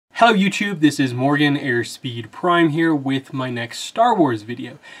Hello YouTube, this is Morgan Airspeed Prime here with my next Star Wars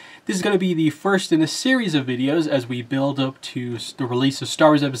video. This is going to be the first in a series of videos as we build up to the release of Star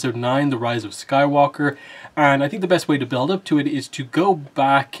Wars Episode 9, The Rise of Skywalker, and I think the best way to build up to it is to go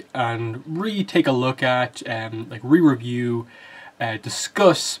back and take a look at, re-review,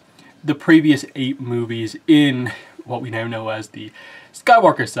 discuss the previous 8 movies in what we now know as the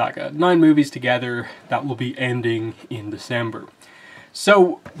Skywalker Saga. 9 movies together that will be ending in December.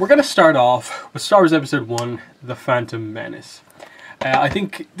 So, we're going to start off with Star Wars Episode 1, The Phantom Menace. I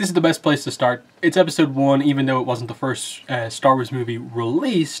think this is the best place to start. It's Episode 1, even though it wasn't the first Star Wars movie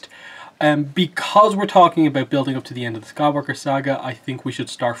released. Because we're talking about building up to the end of the Skywalker Saga, I think we should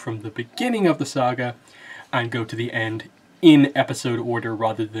start from the beginning of the saga and go to the end in episode order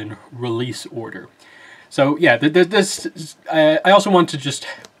rather than release order. So, yeah, I also want to just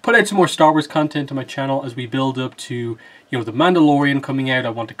put out some more Star Wars content on my channel as we build up to, The Mandalorian coming out.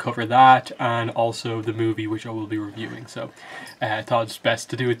 I want to cover that, and also the movie, which I will be reviewing. So I thought it's best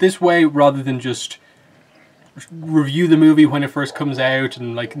to do it this way rather than just review the movie when it first comes out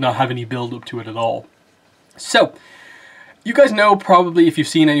and not have any build up to it at all. So you guys know probably, if you've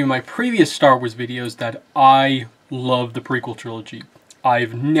seen any of my previous Star Wars videos, that I love the prequel trilogy.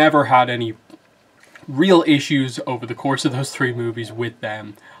 I've never had any real issues over the course of those 3 movies with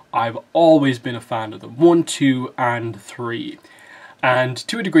them. I've always been a fan of them, 1, 2, and 3. And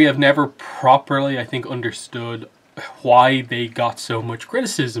to a degree, I've never properly, I think, understood why they got so much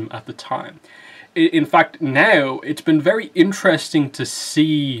criticism at the time. In fact, now, it's been very interesting to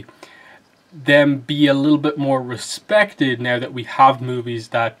see them be a little bit more respected now that we have movies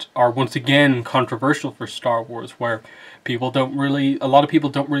that are once again controversial for Star Wars, where a lot of people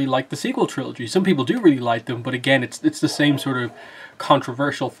don't really like the sequel trilogy. Some people do really like them, but again, it's the same sort of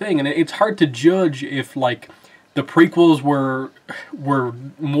controversial thing, and it's hard to judge if the prequels were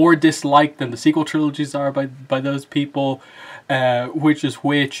more disliked than the sequel trilogies are by those people, which is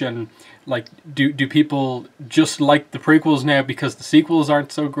which, and do people just like the prequels now because the sequels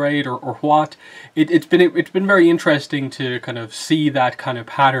aren't so great, or what? It's been very interesting to kind of see that kind of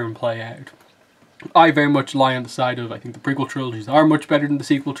pattern play out. I very much lie on the side of, I think the prequel trilogies are much better than the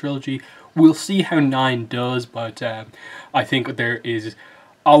sequel trilogy. We'll see how 9 does, but I think there is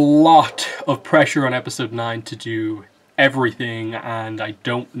a lot of pressure on Episode 9 to do everything, and I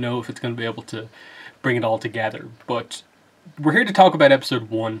don't know if it's going to be able to bring it all together. But we're here to talk about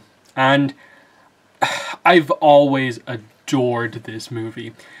Episode 1, and I've always adored this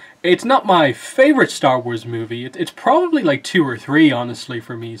movie. It's not my favorite Star Wars movie. It's probably 2 or 3, honestly,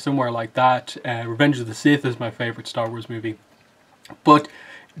 for me, somewhere like that. Revenge of the Sith is my favorite Star Wars movie. But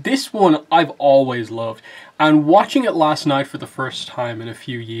this one I've always loved. And watching it last night for the first time in a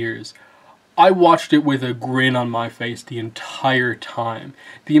few years, I watched it with a grin on my face the entire time.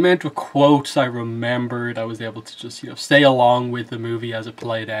 The amount of quotes I remembered, I was able to just, say along with the movie as it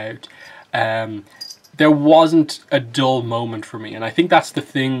played out. There wasn't a dull moment for me, and I think that's the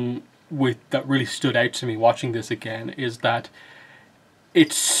thing that really stood out to me watching this again, is that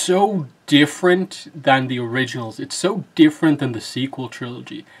it's so different than the originals. It's so different than the sequel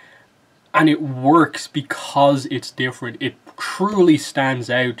trilogy, and it works because it's different. It truly stands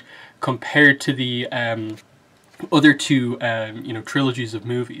out compared to the other 2 trilogies of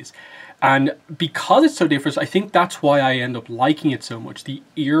movies. And because it's so different, I think that's why I end up liking it so much. The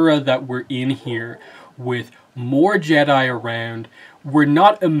era that we're in here, with more Jedi around, we're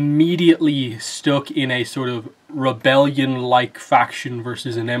not immediately stuck in a sort of rebellion-like faction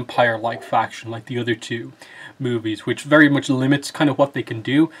versus an empire-like faction like the other 2 movies, which very much limits kind of what they can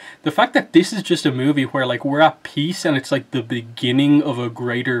do. The fact that this is just a movie where we're at peace and it's the beginning of a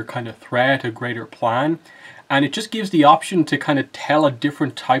greater kind of threat, a greater plan, and it just gives the option to kind of tell a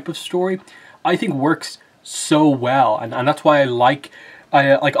different type of story, I think works so well. And that's why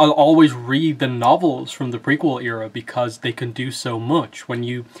I'll always read the novels from the prequel era, because they can do so much. When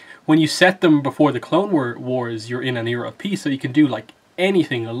you set them before the Clone Wars, you're in an era of peace, so you can do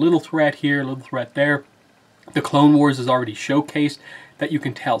anything, a little threat here, a little threat there. The Clone Wars has already showcased that you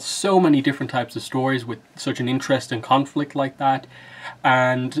can tell so many different types of stories with such an interesting conflict like that.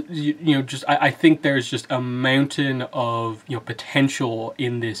 And I think there's just a mountain of potential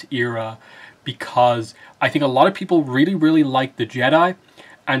in this era, because I think a lot of people really, really like the Jedi,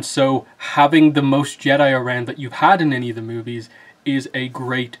 and so having the most Jedi around that you've had in any of the movies is a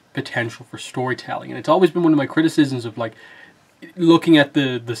great potential for storytelling. And it's always been one of my criticisms of looking at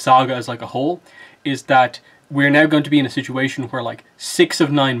the saga as a whole, is that we're now going to be in a situation where 6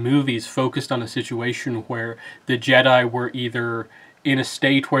 of 9 movies focused on a situation where the Jedi were either in a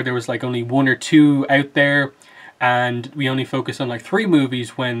state where there was only 1 or 2 out there, and we only focus on like 3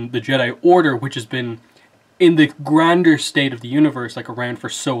 movies, when the Jedi Order, which has been in the grander state of the universe like around for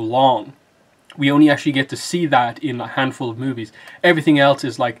so long, we only actually get to see that in a handful of movies. Everything else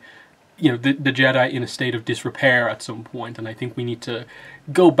is like, you know, the Jedi in a state of disrepair at some point, and I think we need to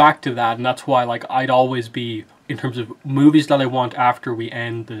go back to that, and that's why like I'd always be, in terms of movies that I want after we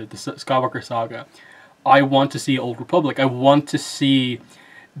end the Skywalker saga, I want to see Old Republic. I want to see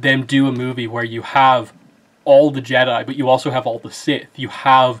them do a movie where you have all the Jedi, but you also have all the Sith. You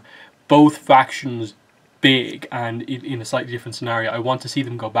have both factions big and in a slightly different scenario. I want to see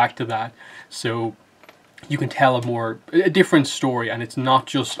them go back to that, so you can tell a different story, and it's not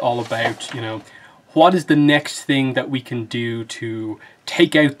just all about, you know, what is the next thing that we can do to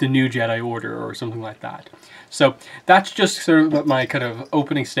take out the new Jedi Order or something like that. So that's just sort of my kind of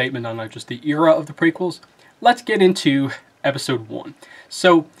opening statement on just the era of the prequels. Let's get into episode 1.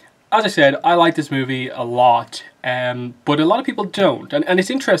 So, as I said, I like this movie a lot, but a lot of people don't. And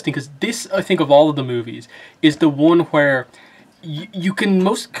it's interesting because this, I think, of all of the movies, is the one where you can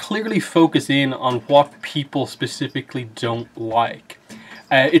most clearly focus in on what people specifically don't like.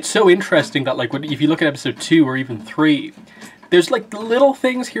 It's so interesting that, like, if you look at episode 2 or even 3, there's like little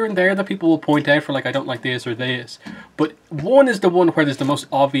things here and there that people will point out for, like, I don't like this or this. But 1 is the one where there's the most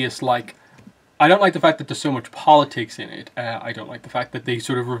obvious, like, I don't like the fact that there's so much politics in it. I don't like the fact that they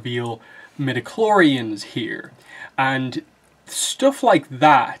sort of reveal midichlorians here. And stuff like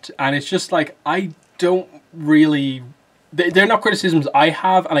that. And it's just like, I don't really... They're not criticisms I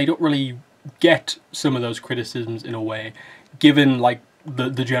have, and I don't really get some of those criticisms in a way, given, like, the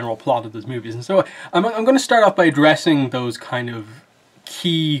general plot of those movies. And so I'm going to start off by addressing those kind of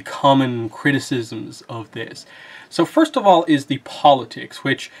key common criticisms of this. So first of all is the politics,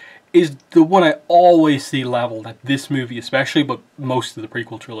 which is the one I always see leveled at this movie especially, but most of the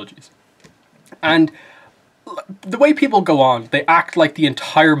prequel trilogies. And the way people go on, they act like the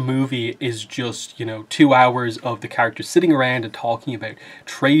entire movie is just, you know, 2 hours of the characters sitting around and talking about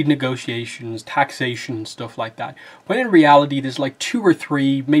trade negotiations, taxation, and stuff like that. When in reality, there's like 2 or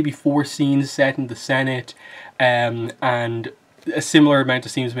 3, maybe 4 scenes set in the Senate, and a similar amount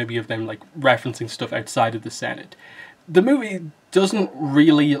of scenes maybe of them like referencing stuff outside of the Senate. The movie doesn't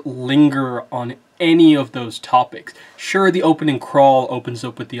really linger on any of those topics. Sure, the opening crawl opens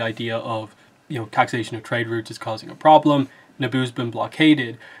up with the idea of, you know, taxation of trade routes is causing a problem, Naboo's been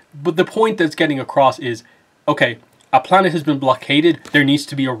blockaded, but the point that's getting across is, okay, a planet has been blockaded, there needs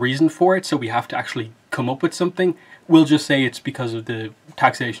to be a reason for it, so we have to actually come up with something. We'll just say it's because of the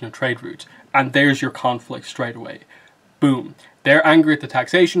taxation of trade routes, and there's your conflict straight away. Boom. They're angry at the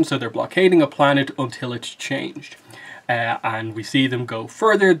taxation, so they're blockading a planet until it's changed. And we see them go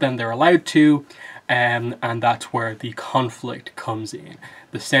further than they're allowed to, and that's where the conflict comes in.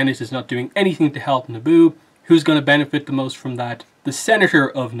 The Senate is not doing anything to help Naboo. Who's going to benefit the most from that? The Senator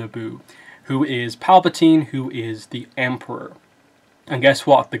of Naboo, who is Palpatine, who is the Emperor. And guess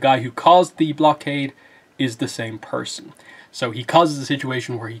what? The guy who caused the blockade is the same person. So he causes a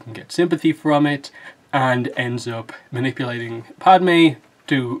situation where he can get sympathy from it, and ends up manipulating Padme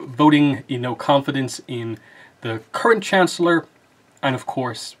to voting no confidence in the current Chancellor, and of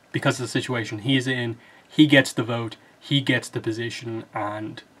course, because of the situation he's in, he gets the vote, he gets the position,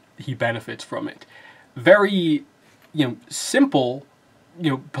 and he benefits from it. Very, you know, simple,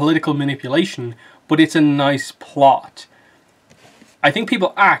 you know, political manipulation, but it's a nice plot. I think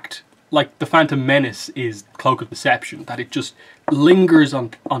people act like the Phantom Menace is Cloak of Deception, that it just lingers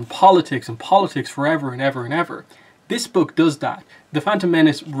on politics and politics forever and ever and ever. This book does that. The Phantom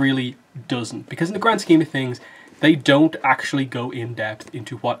Menace really doesn't, because in the grand scheme of things, they don't actually go in depth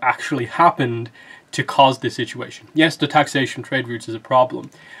into what actually happened to cause this situation. Yes, the taxation trade routes is a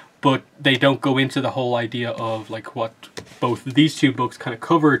problem, but they don't go into the whole idea of like what both of these 2 books kind of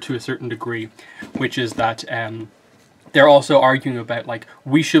cover to a certain degree, which is that they're also arguing about, like,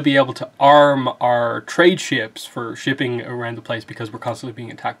 we should be able to arm our trade ships for shipping around the place because we're constantly being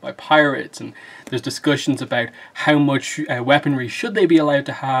attacked by pirates. And there's discussions about how much weaponry should they be allowed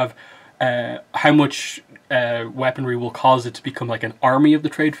to have, how much weaponry will cause it to become like an army of the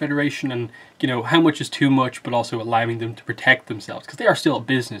Trade Federation, and, you know, how much is too much, but also allowing them to protect themselves. Because they are still a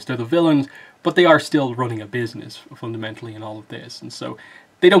business. They're the villains, but they are still running a business fundamentally in all of this. And so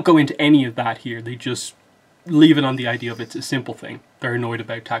they don't go into any of that here. They just leave it on the idea of it's a simple thing. They're annoyed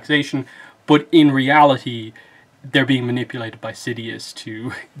about taxation, but in reality, they're being manipulated by Sidious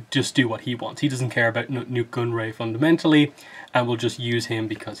to just do what he wants. He doesn't care about Nute Gunray fundamentally, and will just use him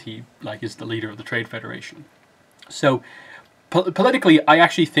because he, like, is the leader of the Trade Federation. So, politically, I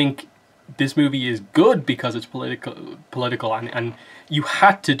actually think this movie is good because it's political, and you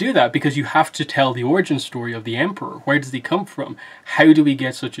had to do that because you have to tell the origin story of the Emperor. Where does he come from? How do we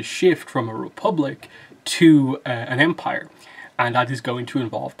get such a shift from a republic to an empire? And that is going to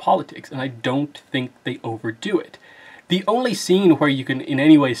involve politics, and I don't think they overdo it. The only scene where you can in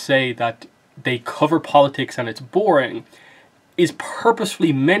any way say that they cover politics and it's boring is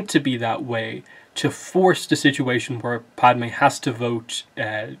purposefully meant to be that way, to force the situation where Padme has to vote,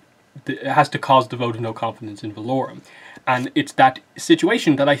 has to cause the vote of no confidence in Valorum. And it's that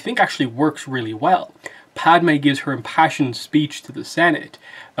situation that I think actually works really well. Padme gives her impassioned speech to the Senate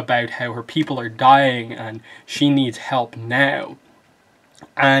about how her people are dying and she needs help now.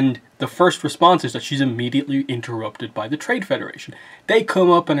 And the first response is that she's immediately interrupted by the Trade Federation. They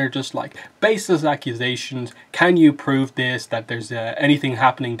come up and are just like, baseless accusations, can you prove this, that there's anything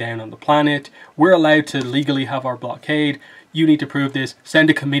happening down on the planet? We're allowed to legally have our blockade, you need to prove this,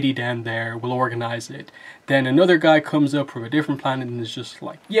 send a committee down there, we'll organize it. Then another guy comes up from a different planet and is just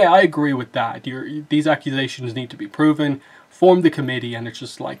like, yeah, I agree with that, these accusations need to be proven, form the committee, and it's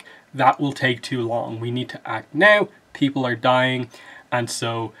just like, that will take too long, we need to act now, people are dying. And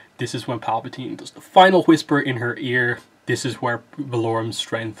so this is when Palpatine does the final whisper in her ear. This is where Valorum's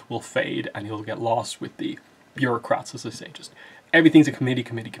strength will fade and he'll get lost with the bureaucrats, as I say. Just everything's a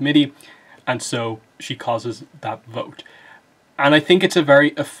committee. And so she causes that vote. And I think it's a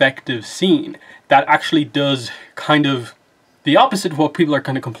very effective scene that actually does kind of the opposite of what people are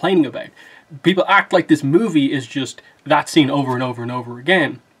kind of complaining about. People act like this movie is just that scene over and over and over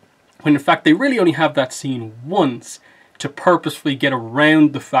again, when in fact they really only have that scene once to purposefully get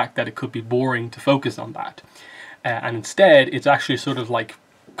around the fact that it could be boring to focus on that. And instead, it's actually sort of like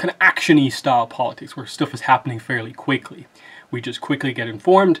kind of action-y style politics where stuff is happening fairly quickly. We just quickly get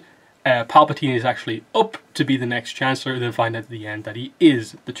informed. Palpatine is actually up to be the next Chancellor, then find out at the end that he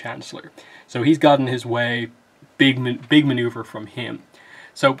is the Chancellor. So he's gotten his way, big maneuver from him.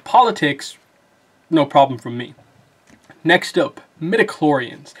 So politics, no problem from me. Next up,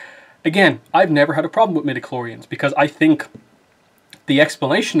 midichlorians. Again, I've never had a problem with midichlorians because I think the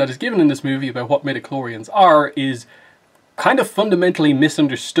explanation that is given in this movie about what midichlorians are is kind of fundamentally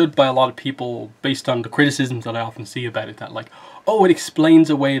misunderstood by a lot of people based on the criticisms that I often see about it, that like, oh, it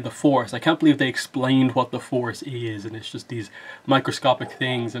explains away the Force. I can't believe they explained what the Force is and it's just these microscopic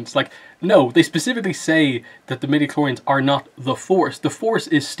things. And it's like, no, they specifically say that the midichlorians are not the Force. The Force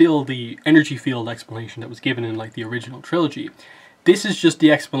is still the energy field explanation that was given in like the original trilogy. This is just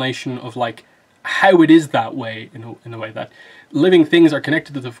the explanation of like how it is that way, in a way that living things are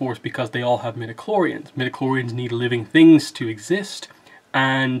connected to the Force because they all have midichlorians. Midichlorians need living things to exist,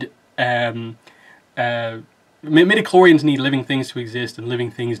 and midichlorians need living things to exist, and living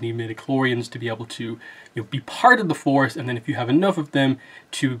things need midichlorians to be able to be part of the Force, and then if you have enough of them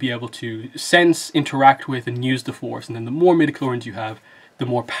to be able to sense, interact with, and use the Force, and then the more midichlorians you have, the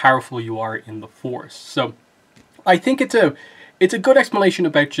more powerful you are in the Force. So I think it's a good explanation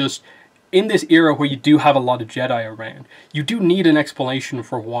about just, in this era where you do have a lot of Jedi around, you do need an explanation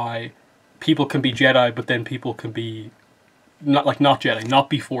for why people can be Jedi, but then people can be not Jedi, not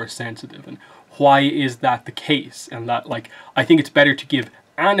be Force sensitive, and why is that the case? And that, like, I think it's better to give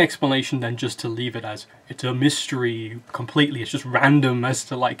an explanation than just to leave it as it's a mystery completely. It's just random as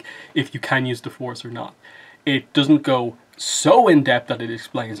to like if you can use the Force or not. It doesn't go so in depth that it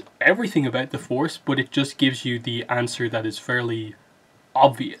explains everything about the Force, but it just gives you the answer that is fairly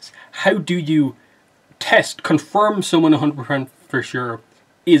obvious. How do you confirm someone 100% for sure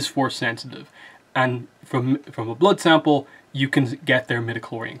is Force sensitive? And from a blood sample, you can get their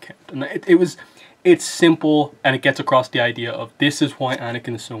midichlorian count. And it's simple, and it gets across the idea of this is why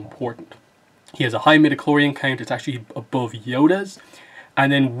Anakin is so important. He has a high midichlorian count. It's actually above Yoda's.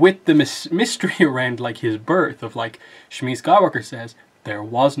 And then with the mystery around like his birth of like Shmi Skywalker says there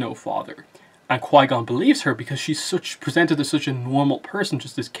was no father, and Qui-Gon believes her because she's presented as such a normal person,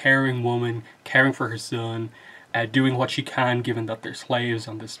 just this caring woman, caring for her son, doing what she can given that they're slaves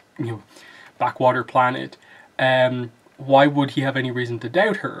on this backwater planet. Why would he have any reason to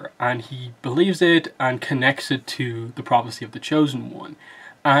doubt her? And he believes it and connects it to the prophecy of the Chosen One.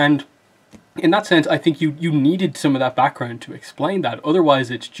 And in that sense, I think you needed some of that background to explain that.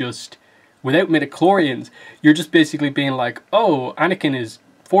 Otherwise, it's just, without midichlorians, you're just basically being like, oh, Anakin is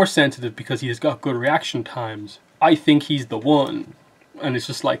Force sensitive because he has got good reaction times. I think he's the one. And it's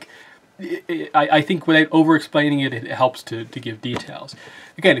just like, I think without over-explaining it, it helps to give details.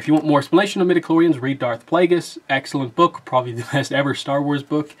 Again, if you want more explanation of midichlorians, read Darth Plagueis. Excellent book, probably the best ever Star Wars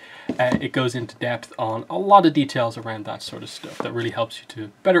book. It goes into depth on a lot of details around that sort of stuff that really helps you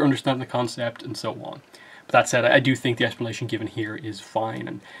to better understand the concept and so on. That said, I do think the explanation given here is fine,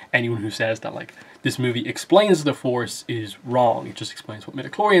 and anyone who says that like this movie explains the Force is wrong. It just explains what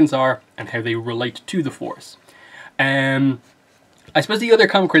midichlorians are and how they relate to the Force. I suppose the other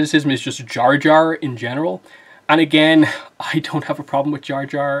common criticism is just Jar Jar in general. And again, I don't have a problem with Jar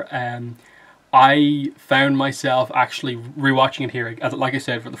Jar. I found myself actually rewatching it here, like I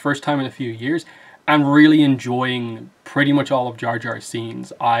said, for the first time in a few years, and really enjoying pretty much all of Jar Jar's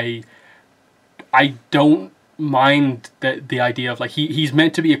scenes. I don't mind the idea of like he's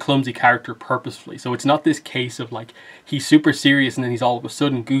meant to be a clumsy character purposefully, so it's not this case of like he's super serious and then he's all of a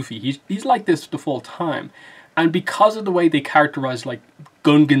sudden goofy. He's like this the full time, and because of the way they characterize like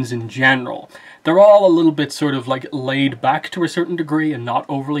Gungans in general, they're all a little bit sort of like laid back to a certain degree and not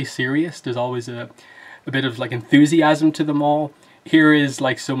overly serious. There's always a bit of like enthusiasm to them all. Here is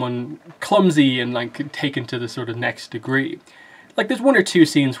like someone clumsy and like taken to the sort of next degree. Like there's one or two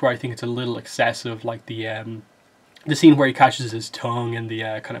scenes where I think it's a little excessive, like the scene where he catches his tongue and the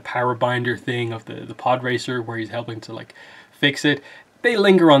kind of power binder thing of the pod racer where he's helping to like fix it. They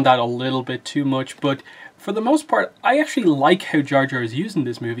linger on that a little bit too much, but for the most part, I actually like how Jar Jar is used in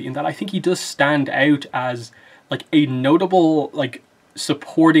this movie, in that I think he does stand out as like a notable like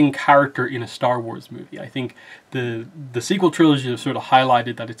supporting character in a Star Wars movie. I think the sequel trilogy have sort of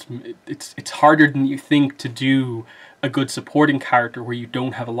highlighted that it's harder than you think to do a good supporting character where you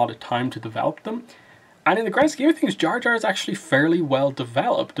don't have a lot of time to develop them. And in the grand scheme of things, Jar Jar is actually fairly well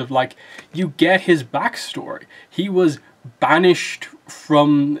developed. Of like, you get his backstory. He was banished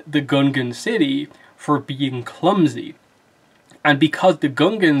from the Gungan city for being clumsy. And because the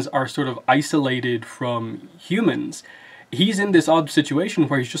Gungans are sort of isolated from humans, he's in this odd situation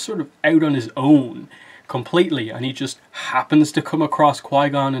where he's just sort of out on his own completely, and he just happens to come across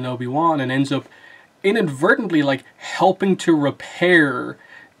Qui-Gon and Obi-Wan and ends up inadvertently like helping to repair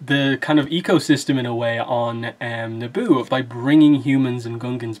the kind of ecosystem in a way on Naboo by bringing humans and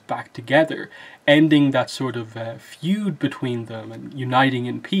Gungans back together, ending that sort of feud between them and uniting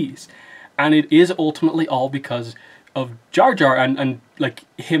in peace. And it is ultimately all because of Jar Jar and like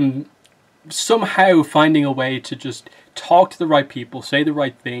him somehow finding a way to just talk to the right people, say the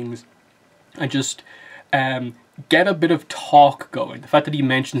right things, and just get a bit of talk going. The fact that he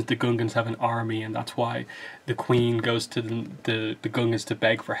mentions the Gungans have an army and that's why the Queen goes to the Gungans to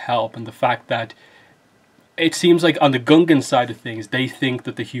beg for help, and the fact that it seems like on the Gungan side of things they think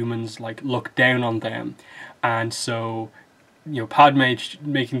that the humans like look down on them, and so you know Padme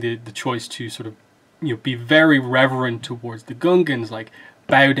making the choice to sort of be very reverent towards the Gungans, like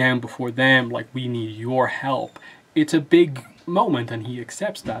bow down before them, like we need your help. It's a big moment and he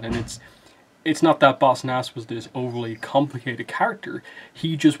accepts that, and it's not that Boss Nass was this overly complicated character.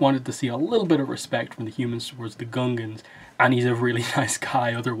 He just wanted to see a little bit of respect from the humans towards the Gungans, and he's a really nice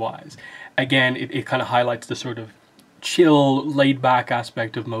guy otherwise. Again, it kind of highlights the sort of chill, laid-back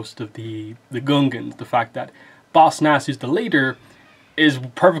aspect of most of the Gungans. The fact that Boss Nass, who's the leader, is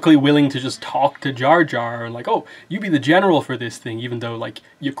perfectly willing to just talk to Jar Jar and like, oh, you be the general for this thing, even though like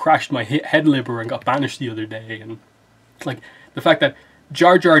you crashed my head libber and got banished the other day. And like the fact that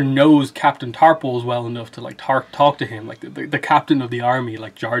Jar Jar knows Captain Tarpals well enough to like talk to him, like the captain of the army,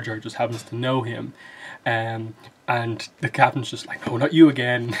 like Jar Jar just happens to know him, and the captain's just like, no, not you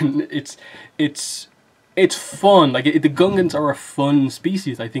again. it's fun. Like the Gungans are a fun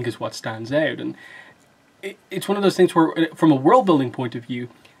species, I think, is what stands out, and it's one of those things where, from a world building point of view,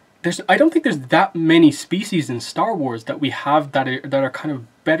 I don't think there's that many species in Star Wars that we have that are kind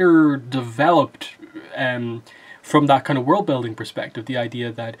of better developed. From that kind of world building perspective, the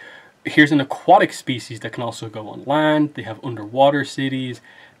idea that here's an aquatic species that can also go on land. They have underwater cities.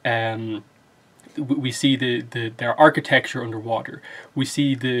 We see their architecture underwater. We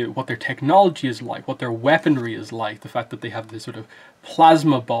see what their technology is like, what their weaponry is like. The fact that they have this sort of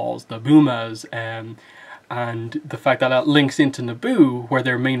plasma balls, the boomas, and the fact that that links into Naboo, where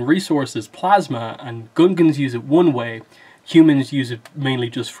their main resource is plasma, and Gungans use it one way. Humans use it mainly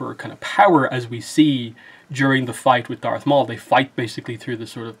just for kind of power, as we see during the fight with Darth Maul. They fight basically through the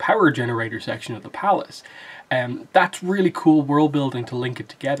sort of power generator section of the palace. That's really cool world building to link it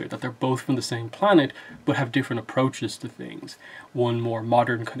together, that they're both from the same planet but have different approaches to things. One more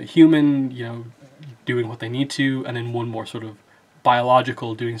modern kind of human, doing what they need to, and then one more sort of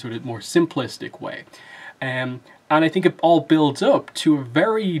biological, doing sort of more simplistic way. And I think it all builds up to a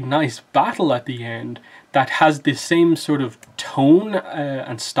very nice battle at the end that has the same sort of tone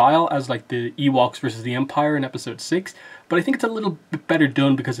and style as like the Ewoks versus the Empire in Episode 6, but I think it's a little bit better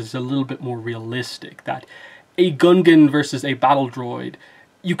done because it's a little bit more realistic. That a Gungan versus a battle droid,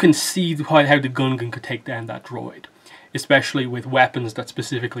 you can see how the Gungan could take down that droid. especially with weapons that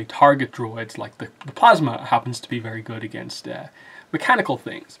specifically target droids, like the plasma happens to be very good against mechanical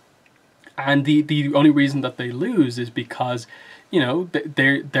things. And the only reason that they lose is because, you know,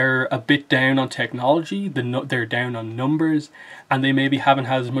 they're a bit down on technology, they're down on numbers, and they maybe haven't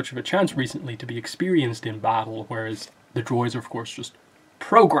had as much of a chance recently to be experienced in battle, whereas the droids are of course just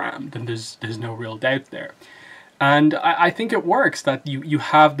programmed, and there's no real doubt there. And I think it works that you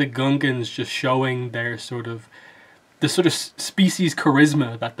have the Gungans just showing their sort of species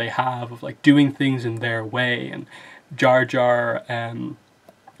charisma that they have of like doing things in their way, and Jar Jar,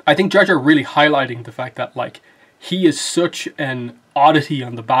 I think Jar Jar really highlighting the fact that like he is such an oddity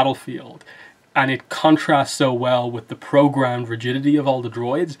on the battlefield, and it contrasts so well with the programmed rigidity of all the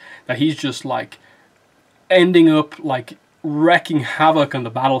droids, that he's just like ending up like wrecking havoc on the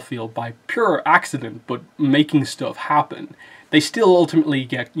battlefield by pure accident, but making stuff happen. They still ultimately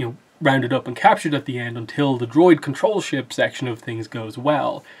get, you know, rounded up and captured at the end until the droid control ship section of things goes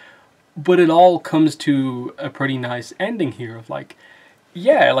well. But it all comes to a pretty nice ending here of like,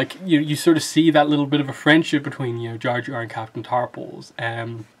 yeah, like you sort of see that little bit of a friendship between, you know, Jar Jar and Captain Tarpals,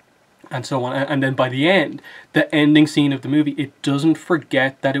 and so on. And then by the end, the ending scene of the movie, it doesn't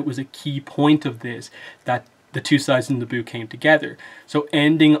forget that it was a key point of this, that the two sides of Naboo came together. So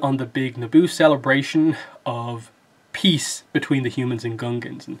ending on the big Naboo celebration of peace between the humans and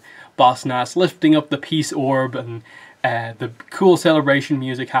Gungans, and Boss Nass lifting up the peace orb, and the cool celebration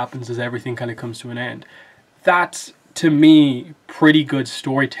music happens as everything kind of comes to an end. That's, to me, pretty good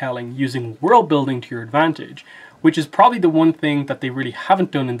storytelling using world building to your advantage, which is probably the one thing that they really haven't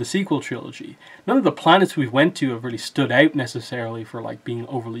done in the sequel trilogy. None of the planets we went to have really stood out necessarily for like being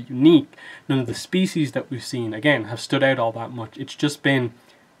overly unique. None of the species that we've seen, again, have stood out all that much. It's just been,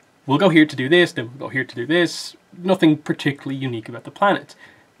 we'll go here to do this, then we'll go here to do this. Nothing particularly unique about the planet.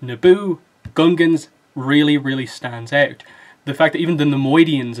 Naboo, Gungans, really, really stands out. The fact that even the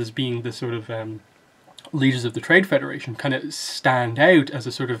Nemoidians, as being the sort of leaders of the Trade Federation, kind of stand out as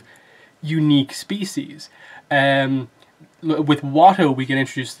a sort of unique species. With Watto, we get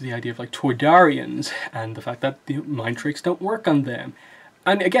introduced to the idea of like Toydarians, and the fact that the mind tricks don't work on them.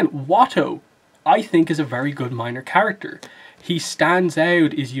 And again, Watto, I think, is a very good minor character. He stands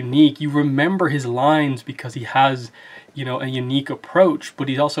out, is unique. You remember his lines because he has, you know, a unique approach, but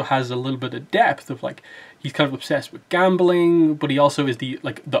he also has a little bit of depth of like, he's kind of obsessed with gambling, but he also is the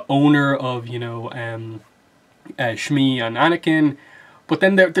owner of, you know, Shmi and Anakin. But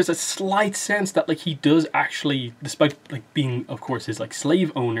then there's a slight sense that like he does actually, despite like being of course his like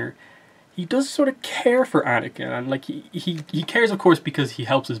slave owner, he does sort of care for Anakin, and like he cares of course because he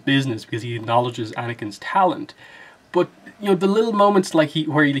helps his business, because he acknowledges Anakin's talent. But you know, the little moments like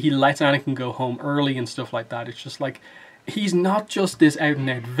where he lets Anakin go home early and stuff like that, it's just like he's not just this out and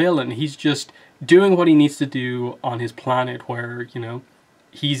out villain. He's just doing what he needs to do on his planet, where, you know,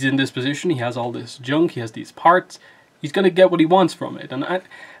 he's in this position, he has all this junk, he has these parts. He's going to get what he wants from it. And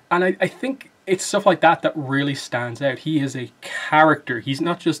I think it's stuff like that that really stands out. He is a character. He's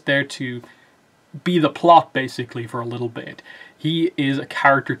not just there to be the plot, basically, for a little bit. He is a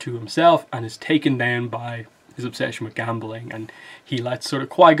character to himself and is taken down by his obsession with gambling. And he lets sort of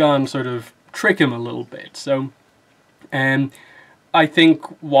Qui-Gon sort of trick him a little bit. So I think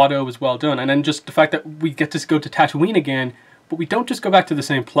Watto is well done. And then just the fact that we get to go to Tatooine again, but we don't just go back to the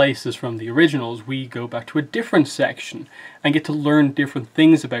same place as from the originals, we go back to a different section and get to learn different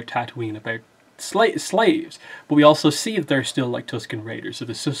things about Tatooine, about slaves. But we also see that they're still like Tusken Raiders, so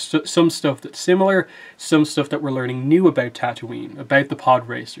there's some stuff that's similar, some stuff that we're learning new about Tatooine, about the pod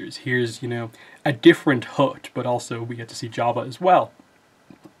racers. Here's, you know, a different Hutt, but also we get to see Jabba as well.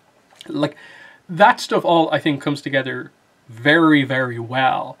 Like, that stuff all, I think, comes together very, very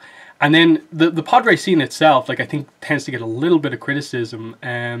well. And then the pod race scene itself, like, I think tends to get a little bit of criticism,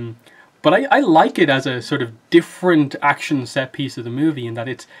 but I like it as a sort of different action set piece of the movie, in that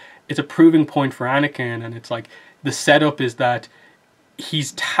it's a proving point for Anakin, and it's like the setup is that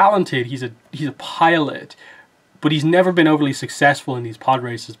he's talented, he's a pilot, but he's never been overly successful in these pod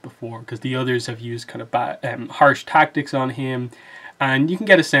races before, because the others have used kind of harsh tactics on him. And you can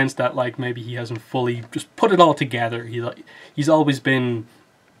get a sense that like maybe he hasn't fully just put it all together. He's always been,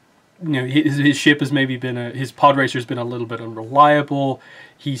 you know, his ship has maybe been his pod racer's been a little bit unreliable.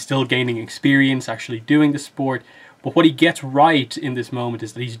 He's still gaining experience actually doing the sport. But what he gets right in this moment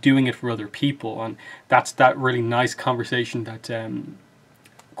is that he's doing it for other people, and that's that really nice conversation that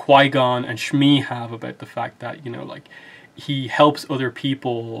Qui-Gon and Shmi have about the fact that, you know, like, he helps other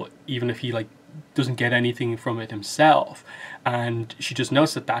people even if he like doesn't get anything from it himself. And she just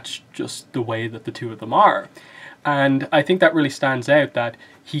knows that that's just the way that the two of them are. And I think that really stands out, that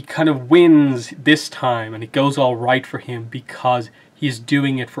he kind of wins this time and it goes all right for him because he's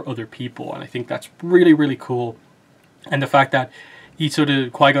doing it for other people. And I think that's really, really cool. And the fact that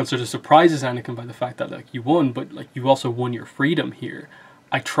Qui-Gon sort of surprises Anakin by the fact that, like, you won, but like you also won your freedom here.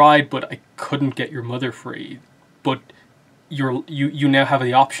 I tried, but I couldn't get your mother free. But you now have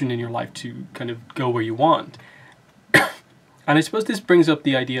the option in your life to kind of go where you want. And I suppose this brings up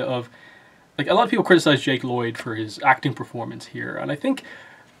the idea of, like, a lot of people criticize Jake Lloyd for his acting performance here, and I think,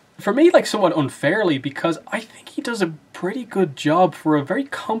 for me, like, somewhat unfairly, because I think he does a pretty good job for a very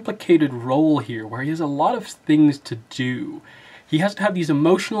complicated role here, where he has a lot of things to do. He has to have these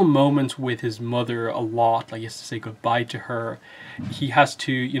emotional moments with his mother a lot, like he has to say goodbye to her. He has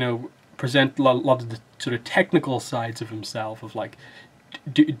to, you know, present a lot of the sort of technical sides of himself, of like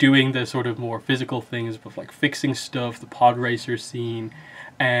doing the sort of more physical things, of like fixing stuff, the pod racer scene.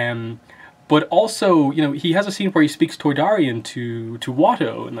 But also, you know, he has a scene where he speaks Toydarian to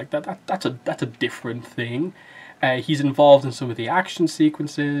Watto, and like that's a different thing. He's involved in some of the action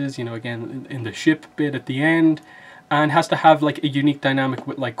sequences, you know, again in the ship bit at the end, and has to have like a unique dynamic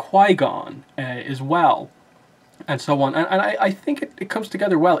with like Qui-Gon as well, and so on. And I think it comes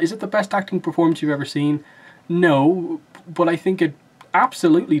together well. Is it the best acting performance you've ever seen? No, but I think it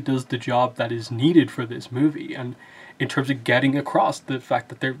absolutely does the job that is needed for this movie, and in terms of getting across the fact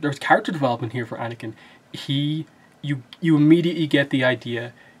that there's character development here for Anakin. You immediately get the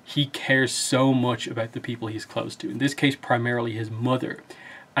idea he cares so much about the people he's close to, in this case primarily his mother,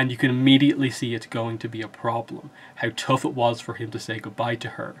 and you can immediately see it's going to be a problem. How tough it was for him to say goodbye to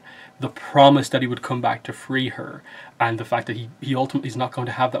her, the promise that he would come back to free her, and the fact that he ultimately is not going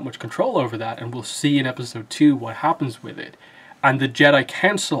to have that much control over that, and we'll see in episode 2 what happens with it. And the Jedi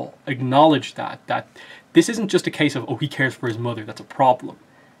Council acknowledge that this isn't just a case of, oh, he cares for his mother, that's a problem.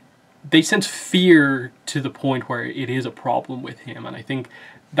 They sense fear to the point where it is a problem with him, and I think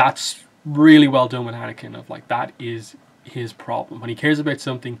that's really well done with Anakin, of like, that is his problem. When he cares about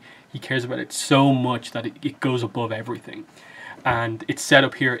something, he cares about it so much that it goes above everything. And it's set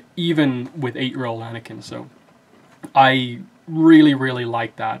up here even with 8-year-old Anakin, so I really, really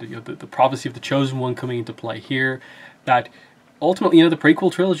like that. You know, the prophecy of the Chosen One coming into play here, that ultimately, you know, the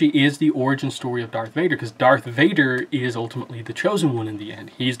prequel trilogy is the origin story of Darth Vader, because Darth Vader is ultimately the Chosen One in the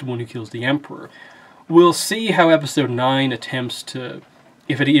end. He's the one who kills the Emperor. We'll see how Episode 9 attempts to,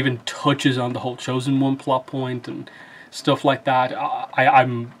 if it even touches on the whole Chosen One plot point and stuff like that.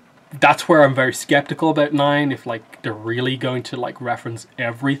 That's where I'm very skeptical about 9, if like they're really going to like reference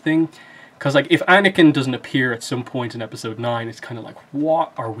everything. Because like, if Anakin doesn't appear at some point in Episode 9, it's kind of like,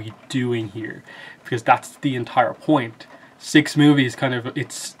 what are we doing here? Because that's the entire point. 6 movies, kind of,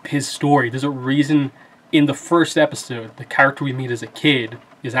 it's his story. There's a reason in the first episode, the character we meet as a kid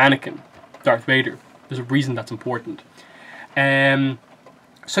is Anakin, Darth Vader. There's a reason that's important.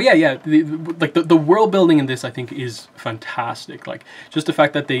 So yeah, the world building in this, I think, is fantastic. Like, just the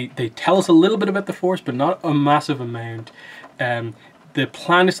fact that they tell us a little bit about the Force, but not a massive amount. The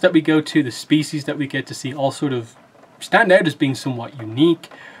planets that we go to, the species that we get to see, all sort of stand out as being somewhat unique.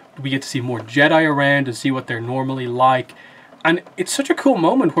 We get to see more Jedi around and see what they're normally like. And it's such a cool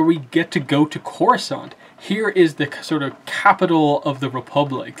moment where we get to go to Coruscant. Here is the sort of capital of the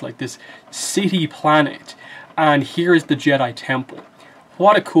Republic, like this city planet. And here is the Jedi Temple.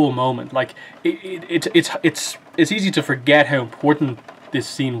 What a cool moment. Like, it's easy to forget how important this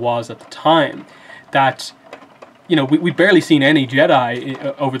scene was at the time. That, you know, we'd barely seen any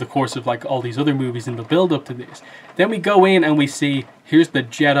Jedi over the course of like all these other movies in the build up to this. Then we go in and we see, here's the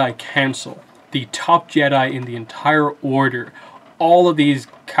Jedi Council, the top Jedi in the entire order. All of these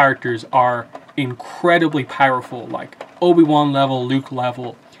characters are incredibly powerful, like Obi-Wan level, Luke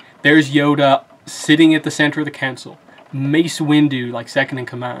level. There's Yoda sitting at the center of the council. Mace Windu, like second in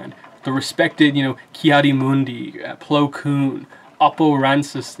command. The respected, you know, Ki-Adi-Mundi, Plo Koon, Oppo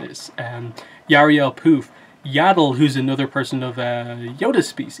Rancestis, Yariel Poof, Yaddle, who's another person of Yoda's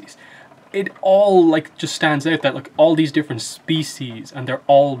species. It all like just stands out that like all these different species, and they're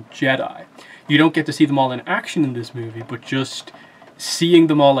all Jedi. You don't get to see them all in action in this movie, but just seeing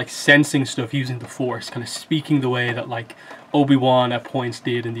them all like sensing stuff using the Force, kind of speaking the way that like Obi-Wan at points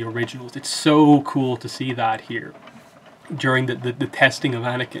did in the originals. It's so cool to see that here during the testing of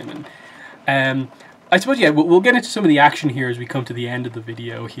Anakin. And I suppose, yeah, we'll get into some of the action here as we come to the end of the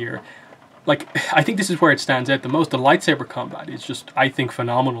video here. Like, I think this is where it stands out the most. The lightsaber combat is just, I think,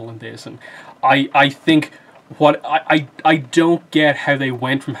 phenomenal in this. And I think what I don't get how they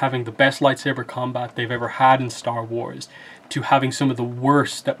went from having the best lightsaber combat they've ever had in Star Wars to having some of the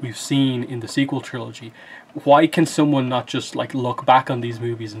worst that we've seen in the sequel trilogy. Why can someone not just like look back on these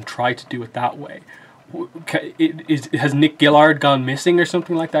movies and try to do it that way? has Nick Gillard gone missing or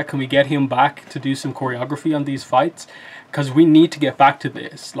something like that? Can we get him back to do some choreography on these fights? Because we need to get back to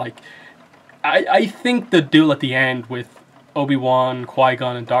this. Like, I think the duel at the end with Obi-Wan,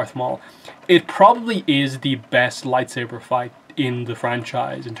 Qui-Gon, and Darth Maul, it probably is the best lightsaber fight in the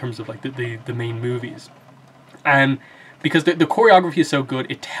franchise in terms of like the main movies. Because the choreography is so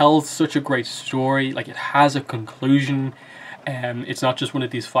good, it tells such a great story, like it has a conclusion. It's not just one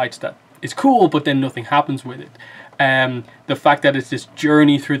of these fights that is cool, but then nothing happens with it. The fact that it's this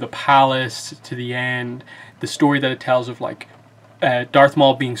journey through the palace to the end, the story that it tells of like Darth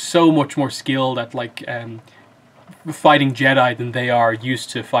Maul being so much more skilled at like fighting Jedi than they are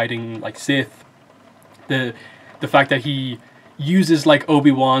used to fighting like Sith. The fact that he uses like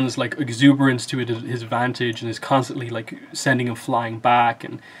Obi-Wan's like exuberance to his advantage and is constantly like sending him flying back,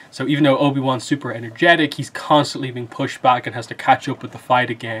 and so even though Obi-Wan's super energetic, he's constantly being pushed back and has to catch up with the fight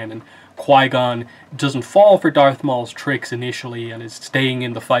again. And Qui-Gon doesn't fall for Darth Maul's tricks initially and is staying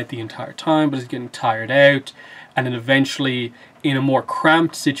in the fight the entire time, but is getting tired out, and then eventually in a more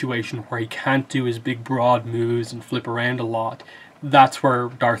cramped situation where he can't do his big broad moves and flip around a lot, that's where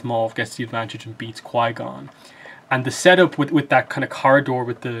Darth Maul gets the advantage and beats Qui-Gon. And the setup with that kind of corridor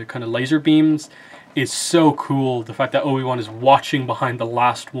with the kind of laser beams is so cool. The fact that Obi-Wan is watching behind the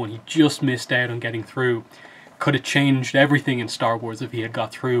last one, he just missed out on getting through. Could have changed everything in Star Wars if he had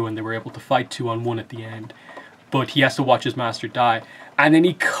got through and they were able to fight 2-on-1 at the end. But he has to watch his master die. And then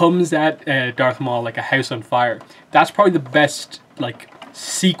he comes at Darth Maul like a house on fire. That's probably the best like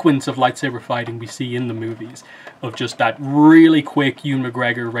sequence of lightsaber fighting we see in the movies, of just that really quick Ewan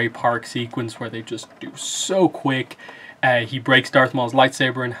McGregor, Ray Park sequence where they just do so quick. He breaks Darth Maul's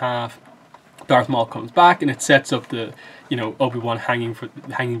lightsaber in half. Darth Maul comes back and it sets up the, you know, Obi-Wan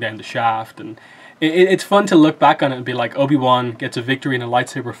hanging down the shaft. And it's fun to look back on it and be like, Obi-Wan gets a victory in a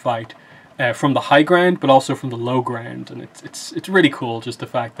lightsaber fight from the high ground, but also from the low ground. And it's really cool, just the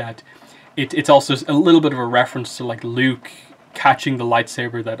fact that it's also a little bit of a reference to like Luke catching the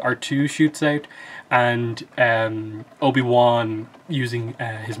lightsaber that R2 shoots out, and Obi-Wan using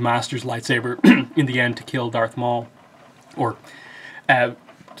his master's lightsaber in the end to kill Darth Maul, or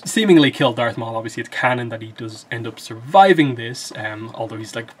seemingly kill Darth Maul. Obviously it's canon that he does end up surviving this, although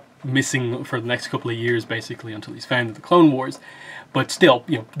he's like missing for the next couple of years basically until he's found in the Clone Wars. But still,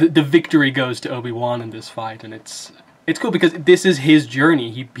 you know, the victory goes to Obi-Wan in this fight, and it's cool because this is his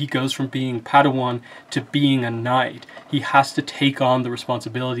journey. He goes from being Padawan to being a knight. He has to take on the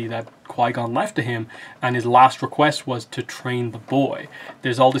responsibility that Qui-Gon left to him, and his last request was to train the boy.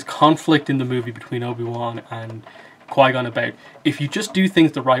 There's all this conflict in the movie between Obi-Wan and Qui-Gon about, if you just do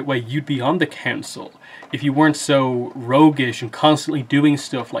things the right way, you'd be on the council. If you weren't so roguish and constantly doing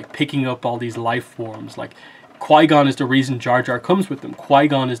stuff like picking up all these life forms, like Qui-Gon is the reason Jar Jar comes with them.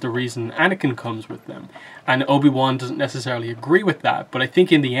 Qui-Gon is the reason Anakin comes with them. And Obi-Wan doesn't necessarily agree with that, but I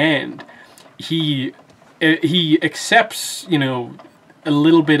think in the end, he accepts, you know, a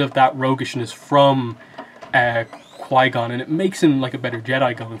little bit of that roguishness from Qui-Gon, and it makes him like a better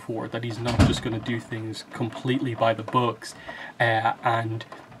Jedi going forward, that he's not just going to do things completely by the books. And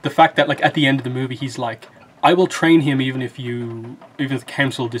the fact that like at the end of the movie, he's like, I will train him even if the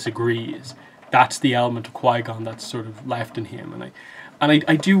council disagrees. That's the element of Qui-Gon that's sort of left in him, and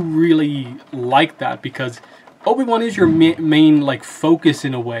I do really like that, because Obi-Wan is your main like focus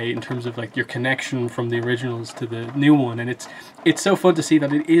in a way in terms of like your connection from the originals to the new one, and it's so fun to see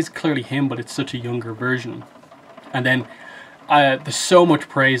that it is clearly him, but it's such a younger version. And then there's so much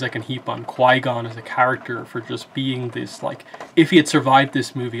praise I can heap on Qui-Gon as a character for just being this, like, if he had survived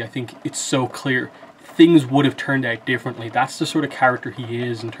this movie, I think it's so clear things would have turned out differently. That's the sort of character he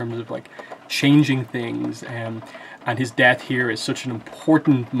is in terms of like changing things, and his death here is such an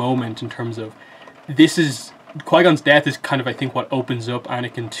important moment in terms of Qui-Gon's death is kind of, I think, what opens up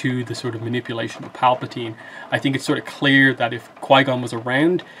Anakin to the sort of manipulation of Palpatine. I think it's sort of clear that if Qui-Gon was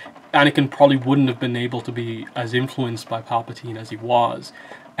around, Anakin probably wouldn't have been able to be as influenced by Palpatine as he was.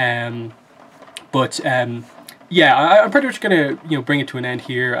 Yeah, I'm pretty much going to bring it to an end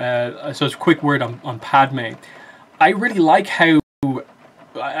here. So it's a quick word on Padme. I really like how,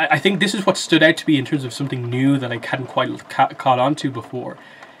 I think this is what stood out to me in terms of something new that I hadn't quite caught on to before.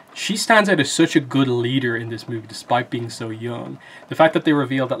 She stands out as such a good leader in this movie despite being so young. The fact that they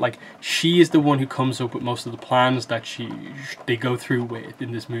reveal that like she is the one who comes up with most of the plans that they go through with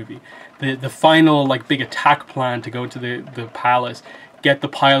in this movie. The final like big attack plan to go into the palace, get the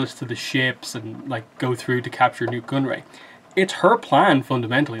pilots to the ships and like go through to capture Nute Gunray. It's her plan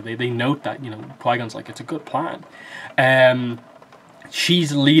fundamentally. They note that, Qui-Gon's like, it's a good plan.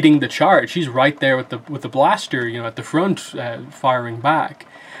 She's leading the charge. She's right there with the blaster, at the front, firing back.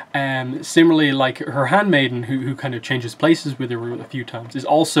 Similarly, like her handmaiden, who kind of changes places with her a few times, is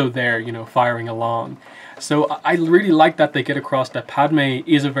also there, you know, firing along. So I really like that they get across that Padme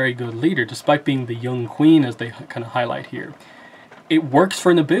is a very good leader, despite being the young queen, as they kind of highlight here. It works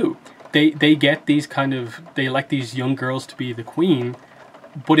for Naboo. They get these they elect these young girls to be the queen,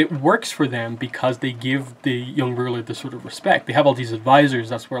 but it works for them because they give the young ruler the sort of respect. They have all these advisors.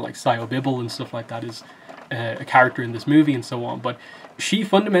 That's where like Sio Bibble and stuff like that is a character in this movie and so on. But she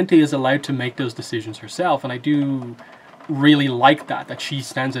fundamentally is allowed to make those decisions herself, and I do really like that she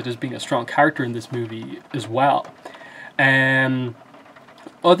stands out as being a strong character in this movie as well.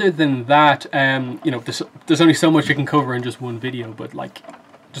 Other than that, you know, there's only so much you can cover in just one video, but like,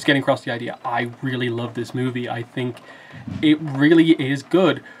 just getting across the idea, I really love this movie. I think it really is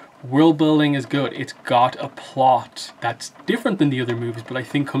good. World building is good. It's got a plot that's different than the other movies, but I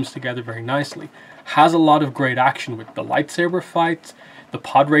think comes together very nicely. Has a lot of great action with the lightsaber fights. The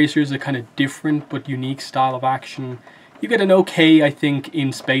pod racers, a kind of different but unique style of action. You get an okay, I think,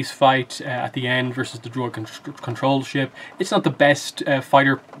 in space fight at the end versus the droid control ship. It's not the best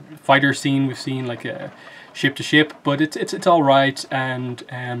fighter scene we've seen, like ship to ship, but it's all right.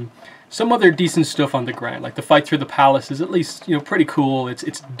 And some other decent stuff on the ground, like the fight through the palace is at least, you know, pretty cool.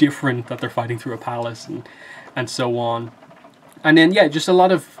 It's different that they're fighting through a palace and so on. And then yeah, just a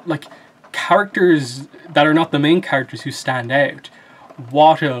lot of like characters that are not the main characters who stand out.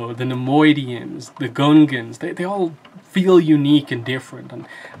 Watto, the Nemoidians, the Gungans, they all feel unique and different, and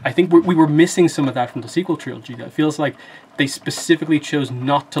I think we were missing some of that from the sequel trilogy. That feels like they specifically chose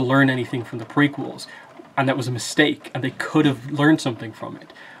not to learn anything from the prequels, and that was a mistake, and they could have learned something from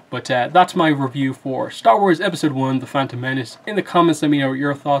it. But that's my review for Star Wars Episode 1, The Phantom Menace. In the comments, let me know what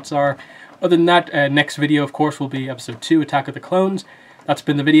your thoughts are. Other than that, next video, of course, will be Episode 2, Attack of the Clones. That's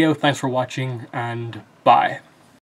been the video. Thanks for watching, and bye.